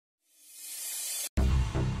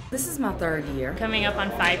This is my third year. Coming up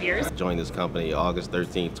on 5 years. Joined this company August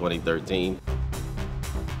 13, 2013.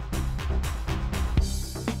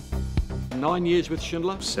 9 years with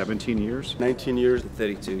Schindler. 17 years. 19 years.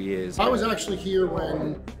 32 years. I was actually here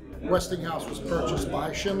when Westinghouse was purchased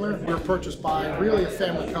by Schindler. We were purchased by really a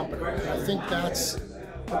family company. And I think that's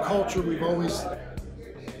the culture we've always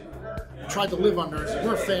tried to live under.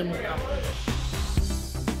 We're a family company.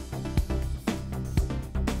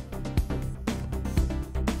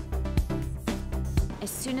 As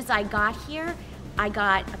soon as I got here, I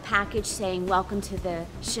got a package saying, "Welcome to the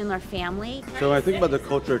Schindler family." So I think about the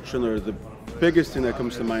culture at Schindler, the biggest thing that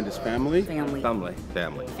comes to mind is family. Family. Family.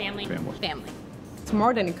 Family. Family. Family. Family. It's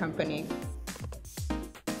more than a company.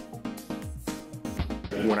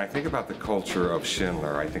 When I think about the culture of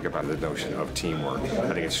Schindler, I think about the notion of teamwork.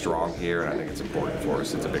 I think it's strong here, and I think it's important for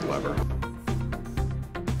us. It's a big lever.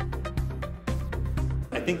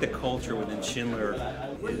 I think the culture within Schindler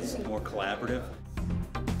is more collaborative.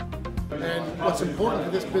 And what's important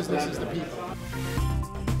for this business is the people.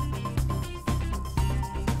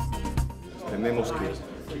 Tenemos que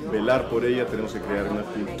velar por ella, tenemos que crear una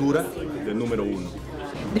cultura de número uno.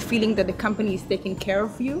 The feeling that the company is taking care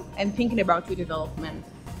of you and thinking about your development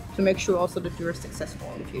to make sure also that you're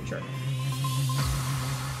successful in the future.